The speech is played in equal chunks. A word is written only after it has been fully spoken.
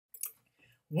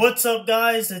What's up,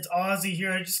 guys? It's Auzzy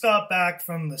here. I just got back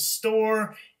from the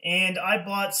store and I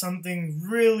bought something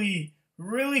really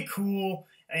cool,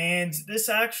 and this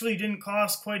actually didn't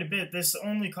cost quite a bit. This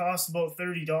only cost about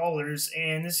 $30,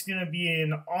 and this is going to be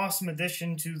an awesome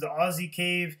addition to the Auzzy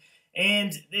Cave,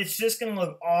 and it's just going to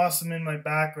look awesome in my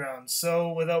background.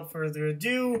 So without further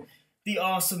ado, the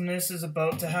awesomeness is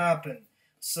about to happen.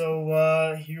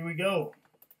 So here we go.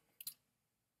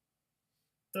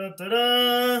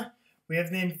 Da-da-da! We have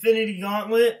the Infinity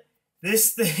Gauntlet.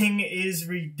 This thing is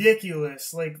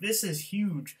ridiculous. Like, this is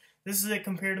huge. This is it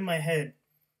compared to my head.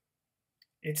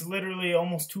 It's literally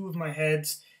almost two of my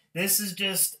heads. This is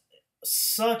just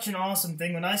such an awesome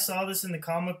thing. When I saw this in the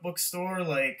comic book store,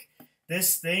 like,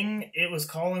 this thing, it was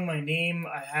calling my name.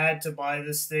 I had to buy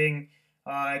this thing.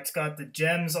 It's got the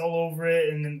gems all over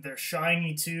it, and then they're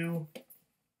shiny too.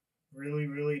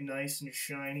 Really nice and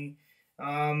shiny.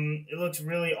 It looks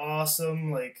really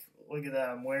awesome. Like, look at that,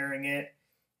 I'm wearing it.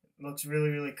 It looks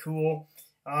really cool.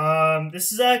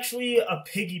 This is actually a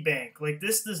piggy bank. Like,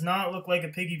 this does not look like a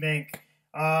piggy bank.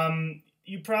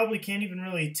 You probably can't even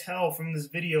really tell from this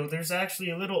video. There's actually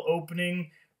a little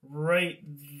opening right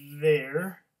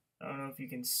there. I don't know if you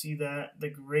can see that the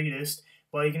greatest,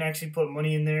 but you can actually put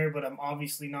money in there, but I'm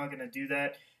obviously not going to do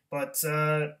that. But,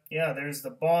 yeah, there's the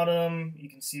bottom. You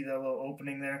can see that little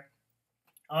opening there.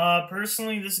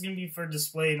 Personally, this is going to be for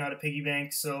display, not a piggy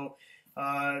bank, so,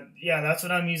 yeah, that's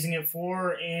what I'm using it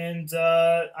for, and,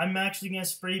 I'm actually going to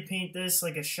spray paint this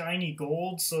like a shiny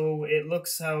gold, so it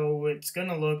looks how it's going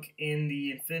to look in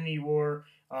the Infinity War,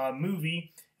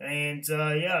 movie, and,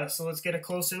 yeah, so let's get a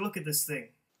closer look at this thing.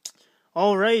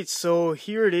 Alright, so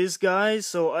here it is, guys.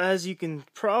 So as you can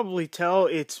probably tell,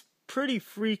 it's pretty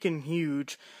freaking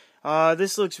huge.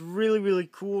 This looks really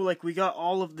cool. Like, we got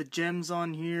all of the gems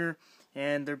on here,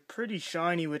 and they're pretty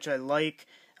shiny, which I like.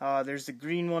 There's the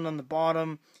green one on the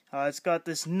bottom. It's got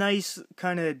this nice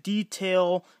kind of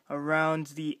detail around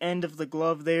the end of the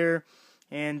glove there.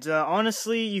 And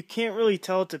honestly, you can't really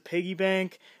tell it's a piggy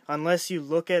bank unless you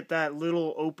look at that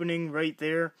little opening right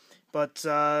there. But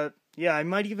yeah, I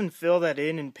might even fill that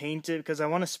in and paint it, because I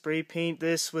want to spray paint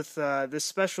this with this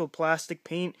special plastic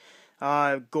paint.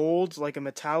 Gold, like a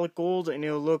metallic gold, and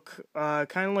it'll look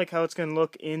kind of like how it's going to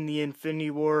look in the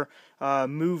Infinity War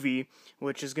movie,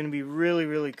 which is going to be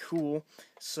really cool.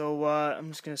 So I'm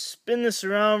just going to spin this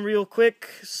around real quick.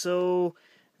 So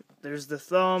there's the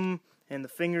thumb and the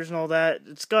fingers and all that.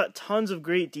 It's got tons of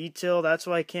great detail. That's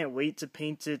why I can't wait to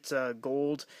paint it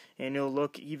gold, and it'll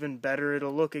look even better.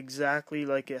 It'll look exactly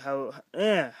like how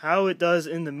it does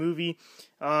in the movie.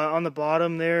 On the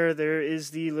bottom there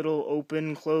is the little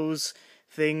open close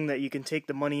thing that you can take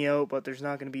the money out, but there's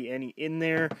not going to be any in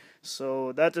there,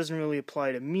 so that doesn't really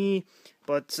apply to me.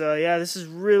 But yeah, this is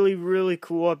really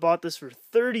cool. I bought this for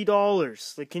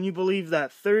 $30. Like, can you believe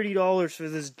that? $30 for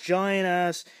this giant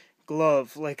ass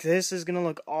glove. Like, this is gonna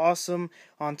look awesome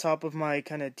on top of my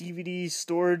kind of DVD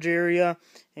storage area,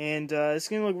 and it's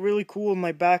gonna look really cool in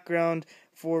my background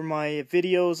for my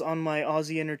videos on my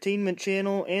Auzzy Entertainment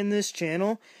channel and this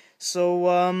channel.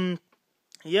 So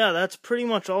yeah, that's pretty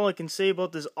much all I can say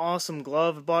about this awesome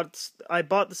glove. I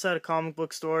bought this at a comic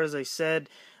book store, as I said,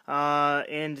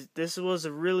 and this was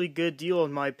a really good deal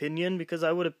in my opinion, because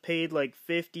I would have paid like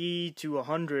 $50 to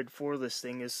 $100 for this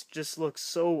thing. It just looks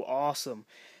so awesome.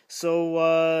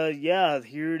 So, yeah,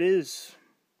 here it is.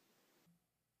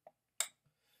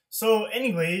 So,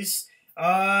 anyways,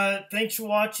 thanks for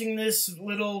watching this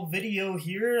little video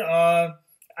here.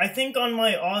 I think on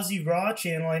my Auzzy Raw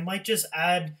channel, I might just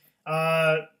add,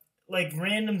 like,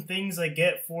 random things I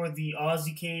get for the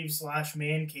Auzzy Cave /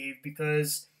 Man Cave,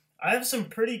 because I have some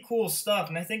pretty cool stuff,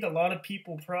 and I think a lot of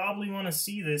people probably want to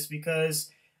see this, because,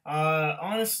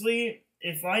 honestly,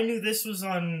 if I knew this was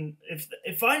on,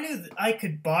 if I knew I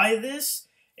could buy this,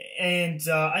 and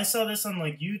I saw this on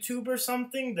like YouTube or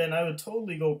something, then I would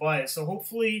totally go buy it. So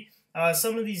hopefully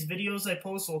some of these videos I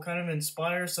post will kind of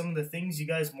inspire some of the things you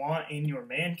guys want in your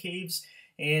man caves,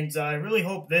 and I really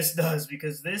hope this does,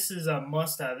 because this is a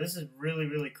must-have. This is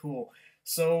really cool.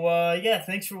 So yeah,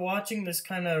 thanks for watching this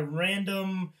kind of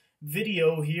random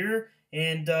video here.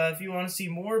 And if you want to see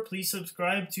more, please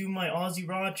subscribe to my Auzzy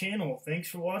Raw channel. Thanks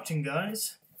for watching,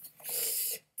 guys.